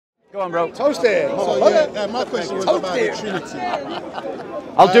Go on, bro. Toast it. So yeah, my question was about the Trinity.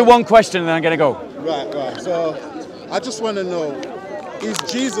 I'll do one question and then I'm going to go. Right. So I just want to know, is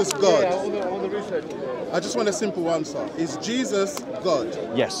Jesus God? I just want a simple answer. Is Jesus God?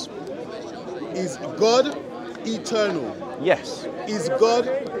 Yes. Is God eternal? Yes. Is God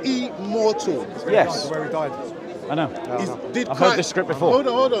immortal? Yes. Where he died. I know. I've heard this script before.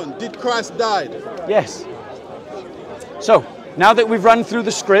 Hold on. Did Christ die? Yes. So, now that we've run through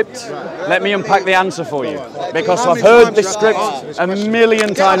the script, let me unpack the answer for you. Because I've heard this script a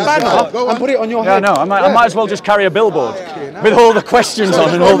million times before. And put it on your Yeah, head. no, I might as well just carry a billboard with all the questions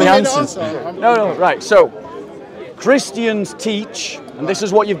on and all the answers. No, right. So, Christians teach, and this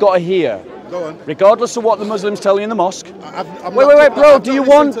is what you've got to hear. Go on. Regardless of what the Muslims tell you in the mosque. I'm Wait, not- bro. I'm Do not you listening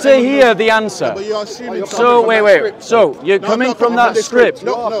want to anyone hear else. the answer? But you're assuming So, something from that wait. script. So, you're No, coming no, from come that on, the script.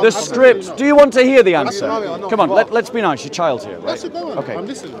 script. No, The I'm script. not. Do you want to hear the answer? No. Come on, let's be nice. Your child's here, right? That's it, go on. Okay. I'm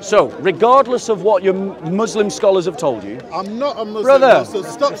listening. So, regardless of what your Muslim scholars have told you. I'm not a Muslim. Brother. So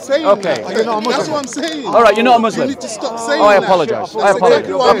stop saying Okay. that. You're not a Muslim. That's what I'm saying. All right, you're not a Muslim. You need to stop saying Oh, I that. apologize. That's I apologize.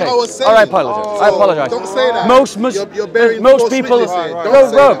 exactly what Okay. I was saying. All right, I apologize. I So, apologize. Don't say that. You're bearing most false people. witness here. Don't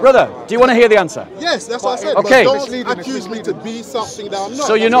say that. Brother, do you want to hear the answer? Yes, that's what I said. Okay. But don't accuse me to be something that I'm not.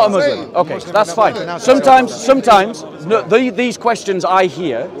 So you're That's not a what I'm Muslim. saying. Okay, that's fine. Sometimes these questions I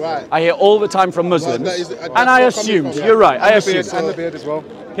hear, Right. I hear all the time from Muslims, Well, that's and I where I'm coming assumed. from. You're right. I And the beard, assumed. and the beard as well.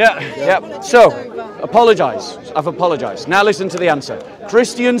 Yeah. So, apologize. I've apologized. Now listen to the answer.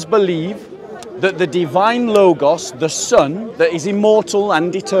 Christians believe that the divine Logos, the Son, that is immortal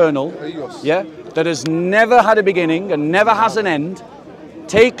and eternal, yeah, that has never had a beginning and never has an end,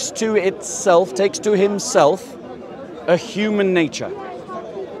 takes to himself a human nature.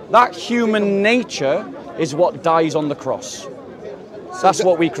 That human nature is what dies on the cross. That's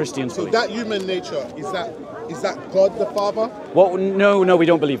what we Christians So believe. that human nature, is that God the Father? No, we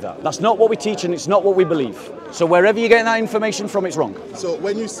don't believe that. That's not what we teach and it's not what we believe. So wherever you're getting that information from, it's wrong. So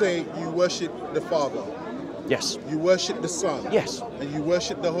when you say you worship the Father, Yes. you worship the Son, Yes. and you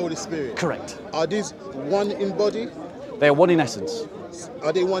worship the Holy Spirit, Correct. are these one in body? They are one in essence.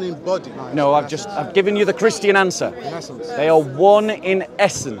 Are they one in body? No, I've given you the Christian answer. In essence. They are one in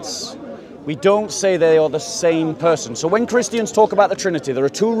essence. We don't say they are the same person. So when Christians talk about the Trinity, there are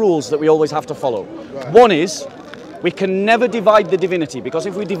two rules that we always have to follow. One is, we can never divide the divinity, because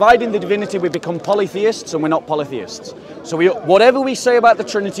if we divide in the divinity, we become polytheists, and we're not polytheists. So whatever we say about the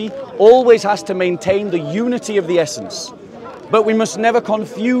Trinity always has to maintain the unity of the essence. But we must never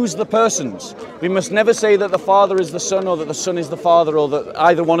confuse the persons. We must never say that the Father is the Son, or that the Son is the Father, or that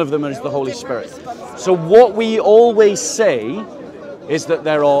either one of them is the Holy Spirit. So what we always say is that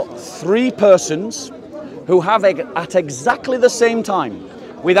there are three persons who have at exactly the same time,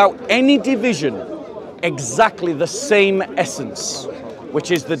 without any division, exactly the same essence, which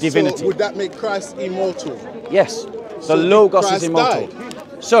is the divinity. So would that make Christ immortal? Yes, So the did Logos is Christ immortal.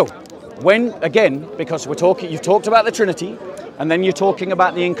 die? So, because you've talked about the Trinity, and then you're talking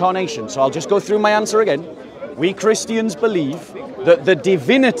about the incarnation. So I'll just go through my answer again. We Christians believe that the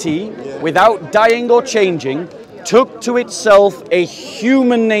divinity, without dying or changing, took to itself a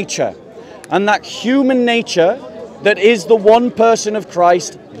human nature. And that human nature, that is the one person of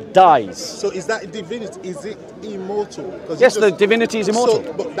Christ, dies. So is that divinity? Is it immortal? 'Cause Yes, you the divinity is immortal.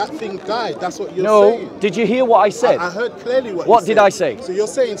 So, but that thing died. That's what you're No, saying. did you hear what I said? I heard clearly what What you did said. I say? So you're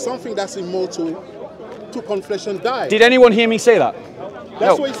saying something that's immortal took on flesh and died. Did anyone hear me say that?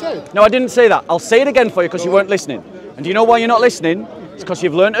 That's No. what he said. No, I didn't say that. I'll say it again for you because you weren't listening. And do you know why you're not listening? It's because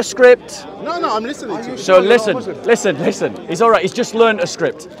you've learnt a script. No, I'm listening to you. So listen. He's all right. He's just learned a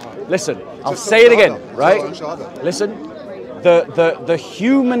script. Listen, I'll say it again, right? Listen, the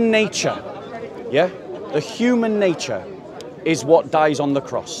human nature, yeah? The human nature is what dies on the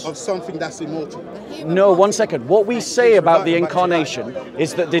cross. Of something that's immortal. No, one second. What we say about the incarnation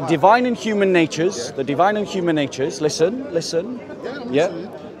is that the divine and human natures, listen, yeah,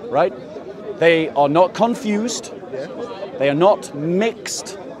 right? They are not confused, Yeah. they are not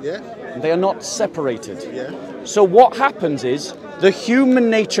mixed, Yeah. they are not separated. Yeah. So what happens is the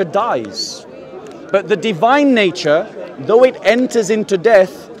human nature dies, but the divine nature, though it enters into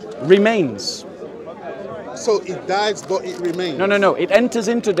death, remains. So it dies, but it remains. No. It enters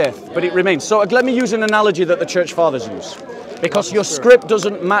into death, but it remains. So let me use an analogy that the church fathers use, because your script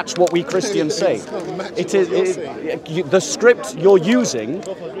doesn't match what we Christians say. It's not matching what you're saying. The script you're using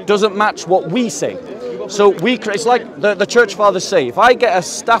doesn't match what we say. So it's like the church fathers say, if I get a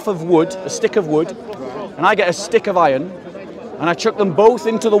stick of wood, and I get a stick of iron, and I chuck them both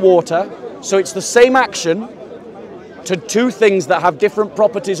into the water, so it's the same action to two things that have different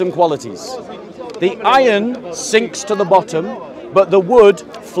properties and qualities. The iron sinks to the bottom, but the wood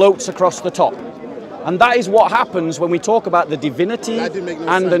floats across the top. And that is what happens when we talk about the divinity That didn't make no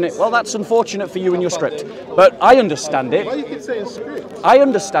and sense. well, that's unfortunate for you and your script. But I understand it. Why you keep saying script? I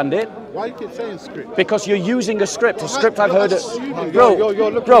understand it. Why you keep saying script? Because you're using a script I've heard it.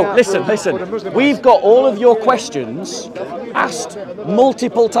 You're Bro, listen. We've got all of your questions asked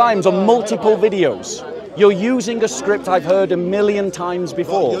multiple times on multiple videos. You're using a script I've heard a million times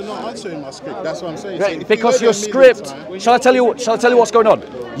before. You're not answering my script. That's what I'm saying. Right, So if because you your heard it a million script, times- shall I tell you what's going on?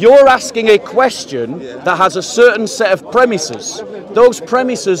 You're asking a question that has a certain set of premises. Those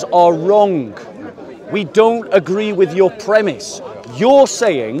premises are wrong. We don't agree with your premise. You're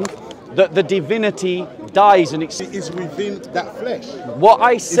saying that the divinity dies and it's... It is within that flesh. What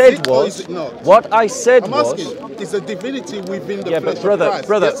I said it or was... is it not? What I said I'm was... asking, is the divinity within the Yeah, flesh but brother, of Christ?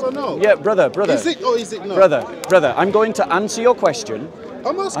 brother... Yes or no? Yeah, brother... Is it or is it not? Brother, I'm going to answer your question.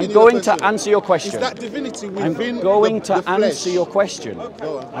 I'm asking I'm you going a question. to answer your question. Is that divinity I'm within going the to flesh? answer your question.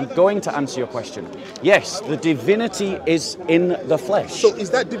 I'm going to answer your question. Yes, the divinity is in the flesh. So is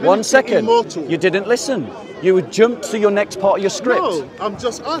that divinity 1 second. immortal? You didn't listen. You would jump to your next part of your script. No, I'm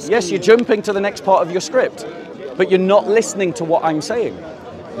just asking. Yes, you're jumping to the next part of your script, but you're not listening to what I'm saying.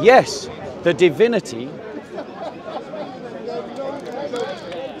 Yes, the divinity...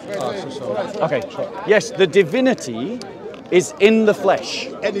 Okay. Yes, the divinity is in the flesh.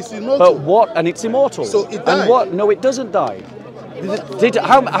 And it's immortal. But what? And it's immortal. So it And died. what? No, it doesn't die.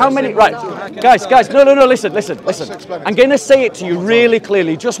 How many? Right, guys. No. Listen. I'm going to say it to you really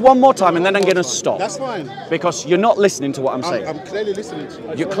clearly, just one more time, and then I'm going to stop. That's fine. Because you're not listening to what I'm saying. I'm clearly listening to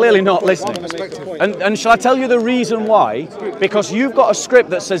you. You're clearly not listening. And shall I tell you the reason why? Because you've got a script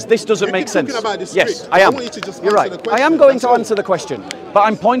that says this doesn't You make keep sense. talking about this Yes, script. I am. I want you to just You're answer right. the I am question. going That's to all. answer the question, but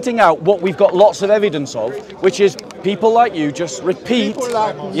I'm pointing out what we've got lots of evidence of, which is people like you just repeat. People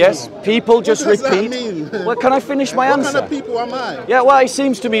like you. Yes, people just What does that repeat. mean? Well, can I finish my What answer? kind of people am I? Yeah, well, it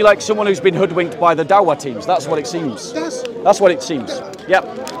seems to me like someone who's been hoodwinked by the Dawah teams. That's what it seems. That's what it seems.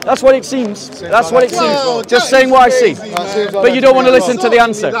 Yep. That's what it seems. That's what it seems. Wow, Just that saying is what I see. crazy, man. But you don't want to listen to the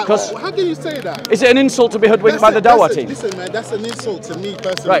answer. Like, Because how can you say that? is it an insult to be hoodwinked by the Dawah team? Listen, man, that's an insult to me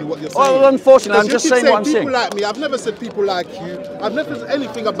personally. Right. What you're saying. Well, unfortunately, I'm Because just you keep saying what I'm people saying. like me. I've never said people like you. I've never said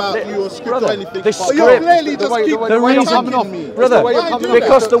anything about you or script brother, or anything. the But script- you're clearly just way- keep the The reason, attacking me. brother, Why do that?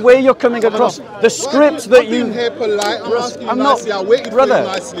 because the way you're coming across, the script that I'm being you, here polite. I'm asking you I'm not- nicely. I waited brother, for you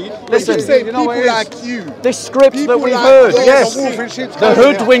nicely. listen, You keep saying you know what people it is? like you. this script that People we've like heard, those yes, wolf in sheep's the clothing.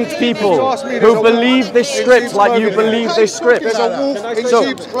 hoodwinked people Trust me, there's who a wolf believe this in script sheep's like you clothing. believe this script. There's a wolf in So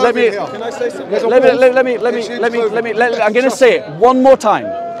sheep's let me, clothing here. let There's a me, wolf let me, in sheep's clothing. I'm going to say it one more time,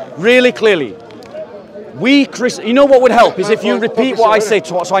 really clearly. You know what would help is if you repeat what I say,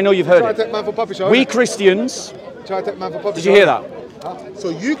 so I know you've heard Try to take it. man for puppy show. We innit? Christians, Try to take man for puppy did show. you hear that? So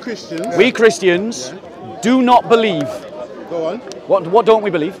you Christians, We Christians do not believe. go on. What don't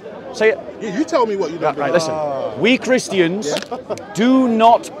we believe? Say it. You tell me what you don't Right, believe. listen. We Christians do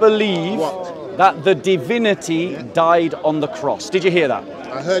not believe What? that the divinity died on the cross. Did you hear that?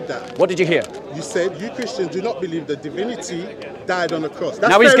 I heard that. What did you hear? You said you Christians do not believe the divinity died on the cross. That's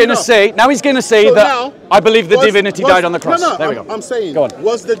Now he's fair going to enough. say. Now he's going to say So that now, I believe the was- divinity was- died on the cross. No, There we go. I'm saying, Go on.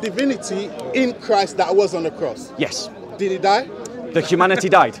 was the divinity in Christ that was on the cross? Yes, Did he die? the humanity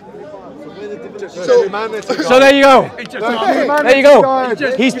died. So, So there you go. There you go.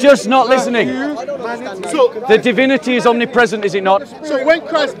 He's just not listening. The divinity is omnipresent, is it not? so when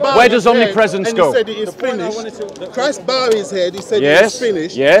Christ bowed Where does his head omnipresence and go? he said it is finished, Christ bowed his head, he said Yes, it is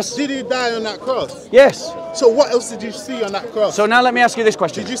finished. yes. Did he die on that cross? Yes. So what else did you see on that cross? So now let me ask you this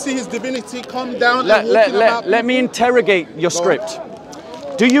question. Did you see his divinity come down Let, and let, walking let, about let me people? interrogate your script.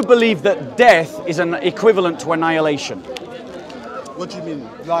 Do you believe that death is an equivalent to annihilation? What do you mean?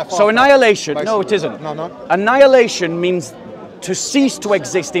 So annihilation, no it isn't. No. Annihilation means to cease to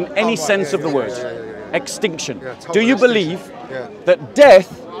exist in any sense of the word. Extinction. total Do you extinction. believe Yeah. that death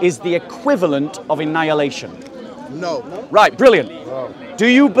is the equivalent of annihilation? No. Right, brilliant. Do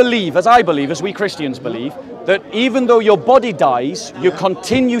you believe, as I believe, as we Christians believe, that even though your body dies, you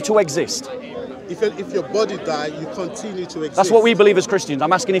continue to exist? If your body died, you continue to exist. That's what we believe as Christians.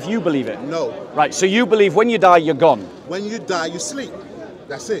 I'm asking if you believe it. No. Right, so you believe when you die, you're gone. When you die, you sleep.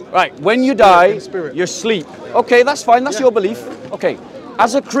 That's it. Right, when you die, spirit. you sleep. Okay, that's fine, that's your belief. Okay,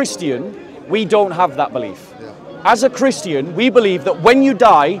 as a Christian, we don't have that belief. As a Christian, we believe that when you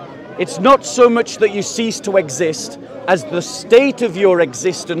die, it's not so much that you cease to exist as the state of your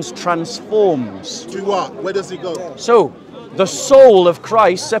existence transforms. To what? Where does it go? So, the soul of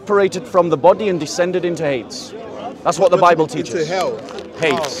Christ separated from the body and descended into Hades. That's what the Bible teaches. Into hell.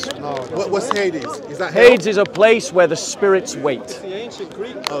 Hades. What's Hades? Is that hell? Hades is a place where the spirits wait.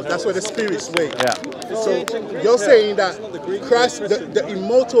 Oh, that's where the spirits wait. Yeah. So you're saying that Christ, the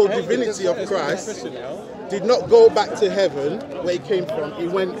immortal divinity of Christ, did not go back to heaven where he came from. He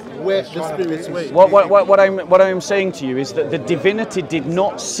went where the spirits wait. What I'm saying to you is that the divinity did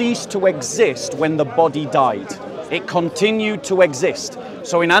not cease to exist when the body died. It continued to exist.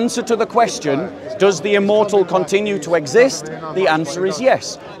 So in answer to the question, does the immortal continue to exist? The answer is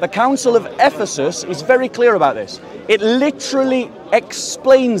yes. The Council of Ephesus is very clear about this. It literally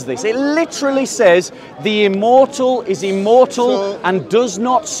explains this. It literally says the immortal is immortal and does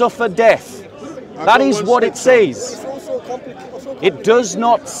not suffer death. That is what it says. It does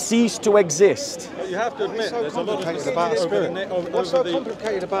not cease to exist. You have to admit, there's a lot of about a spirit. What's so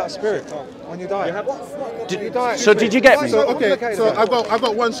complicated about a spirit when you die? So did you get me? So okay, so I've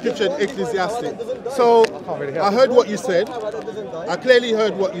got one scripture in Ecclesiastic. So I heard what you said. I clearly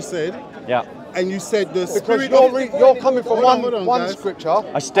heard what you said. Yeah. And you said the Because spirit. you're coming from Hold on, one guys. scripture.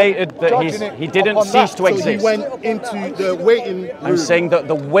 I stated that he didn't cease to So he exist. went into the waiting room. I'm saying that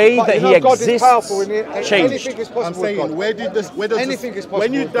the way But that you he know God is exists powerful in it. changed. Anything is I'm possible with saying, God. where does Anything is possible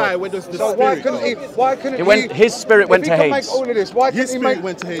when you with God. die, where does the So spirit go? why couldn't It went- his spirit went to if he can Hades. make all of this, why His couldn't he spirit make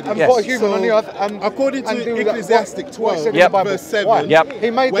went to Hades. and Yes. put a human on the earth and according and to do Ecclesiastic what 12, it said in Yep. the Bible. verse 7, Why? Yep. He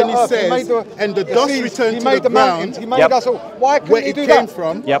made when the he earth, says, he made the, and the the dust seas, returned he to made the the mountains, ground, he made Yep. us all. Why couldn't where he it do came that?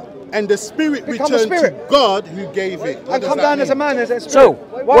 from, Yep. and the spirit Become a returned spirit. to God who gave it. What And does come that down as a mean? man, as a spirit. So,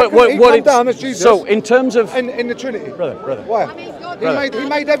 Why couldn't he come down as Jesus? So, in terms of in the Trinity. brother. Why? Brother. He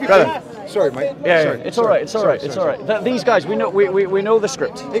made everything. Brother. Sorry, mate. Yeah, Sorry, it's all right. It's all right. It's all right. These guys, we know the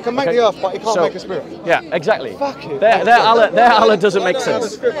script. He can make Okay? the earth, but he can't So- make a spirit. Yeah, exactly. Fuck it. Their Allah doesn't make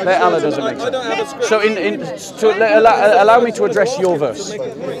sense. Their Allah doesn't make sense. So allow me to address your verse,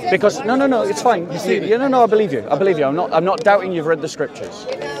 because no, it's fine. You see, no, I believe you. I believe you. I'm not doubting you've read the scriptures.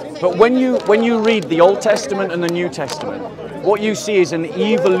 But when you read the Old Testament and the New Testament, what you see is an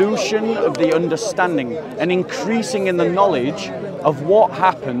evolution of the understanding, an increasing in the knowledge of what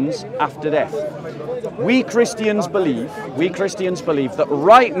happens after death. We Christians believe that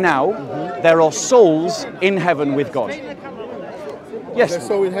right now there are souls in heaven with God. They're Yes,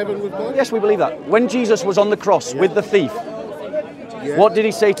 so in heaven with God? yes, we believe that. When Jesus was on the cross with the thief, Yeah. what did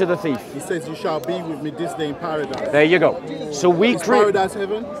he say to the thief? He says, you shall be with me this day in paradise. There you go. So we Is paradise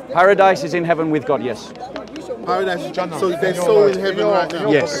heaven? Paradise is in heaven with God. Yes. Paradise is Jannah. So they're so in heaven right now.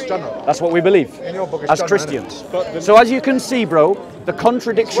 Yes, that's what we believe as Christians. So as you can see, bro, the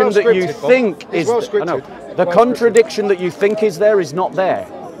contradiction It's well that you scripted, Bob. think It's is well I know, scripted. the Well contradiction that you think is there is not there.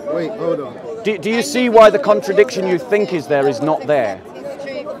 Wait, hold on. Do you see why the contradiction you think is there is not there?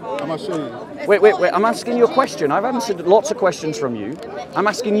 I'm going to show you. Wait. I'm asking you a question. I've answered lots of questions from you. I'm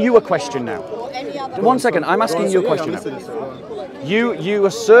asking you a question now. 1 second. I'm asking you a question now. You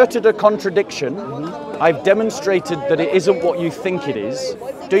asserted a contradiction. I've demonstrated that it isn't what you think it is.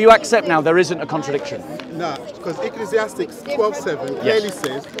 Do you accept now there isn't a contradiction? Nah, because Ecclesiastes 12:7 clearly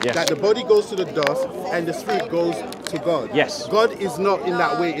says Yes. that the body goes to the dust and the spirit goes to God. Yes. God is not in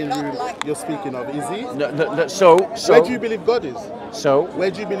that waiting room you're speaking of, is he? So Where do you believe God is? so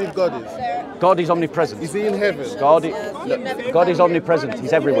Where do you believe God is? God is omnipresent. Is he in heaven? God is omnipresent.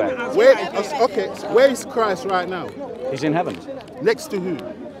 He's everywhere. Where is Christ right now? He's in heaven. Next to who?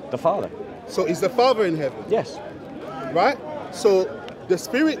 The Father. So is the Father in heaven? Yes. Right? So the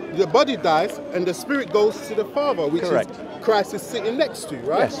spirit, the body dies and the spirit goes to the Father, which Correct. is Christ is sitting next to,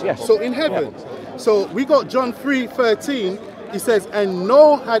 right? Yes. So in heaven. So we got John 3:13. He says, and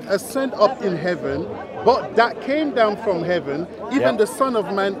no had ascend up in heaven, but that came down from heaven, even the Son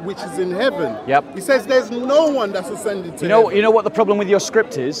of Man which is in heaven. Yep. He says there's no one that's ascended to You heaven. know what the problem with your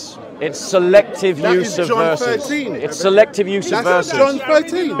script is? It's selective That use is of John verses. 13. It's selective use of That's verses. John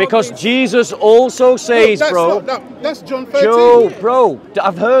 13. Because Jesus also says, that's bro. not- that- that's John 13. Joe, bro,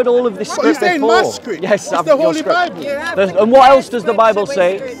 I've heard all of this What, you're script saying before. my script? Yes, It's I've the your Holy script. Bible. And what else does the Bible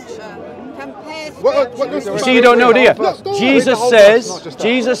say? What does the You see, Bible you don't know, do you? say?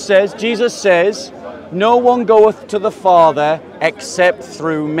 Jesus says, no one goeth to the Father except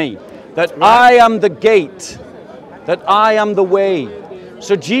through me. That I am the gate, that I am the way.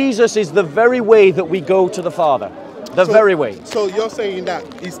 So Jesus is the very way that we go to the Father. The very way. So you're saying that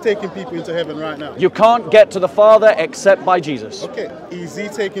he's taking people into heaven right now? You can't get to the Father except by Jesus. Okay, is he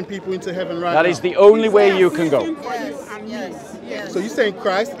taking people into heaven right That now? is the only way you can go. So you're saying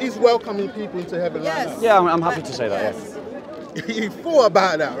Christ is welcoming people into heaven right now? Yeah, I'm happy to say that, yeah. You thought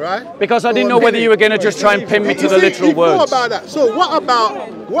about that, right? Because I didn't For a know whether minute. you were going to just try and pin me to You the see, literal you thought words. about that. So what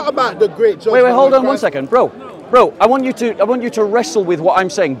about the great judgment? Wait, hold when on 1 Christ- second. Bro, Bro, I want you to wrestle with what I'm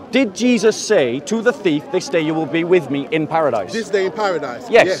saying. Did Jesus say to the thief, "This day you will be with me in paradise"? This day in paradise.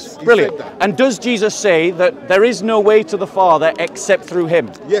 Yes, he brilliant. said that. And does Jesus say that there is no way to the Father except through him?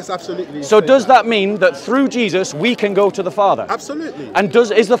 Yes, absolutely. he So said does that mean that through Jesus we can go to the Father? Absolutely. And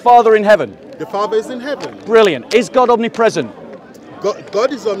is the Father in heaven? The Father is in heaven. Brilliant. Is God omnipresent?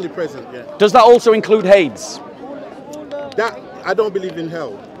 God is omnipresent, yeah. Does that also include Hades? That, I don't believe in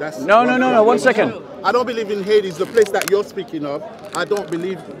hell. That's No, 1 second. I don't believe in Hades, the place that you're speaking of. I don't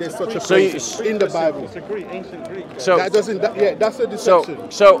believe there's such a place in the Bible. It's a Greek, ancient Greek. So, that's a deception.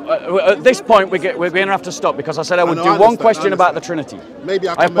 at this point, we're going to have to stop because I said I would know, do I one understand, question I about the understand. Trinity. Maybe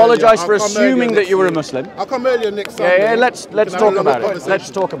I apologise for I'll come assuming earlier that you were a next Muslim. year. I'll come earlier next Sunday. Yeah, let's We can have talk a about it. conversation. Let's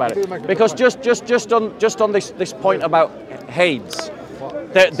talk about it. Because just on this point about Hades,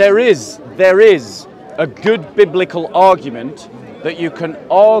 there is a good biblical argument that you can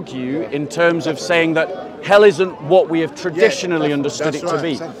argue in terms of saying that hell isn't what we have traditionally understood it to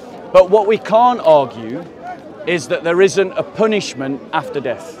be. But what we can't argue is that there isn't a punishment after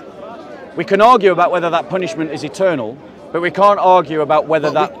death. We can argue about whether that punishment is eternal, but we can't argue about whether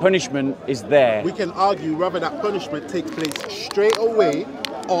that punishment is there. We can argue whether that punishment takes place straight away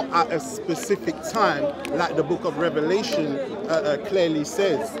or at a specific time, like the book of Revelation clearly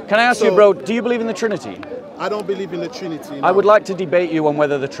says. Can I ask you, bro, do you believe in the Trinity? I don't believe in the Trinity. No. I would like to debate you on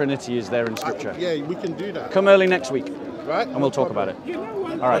whether the Trinity is there in Scripture. Yeah, we can do that. Come early next week, right? and we'll talk about it.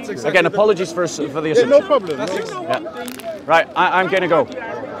 All right. Again, apologies for the assumption. No problem. Yeah. Right, I'm going to go.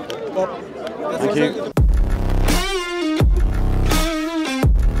 Thank you.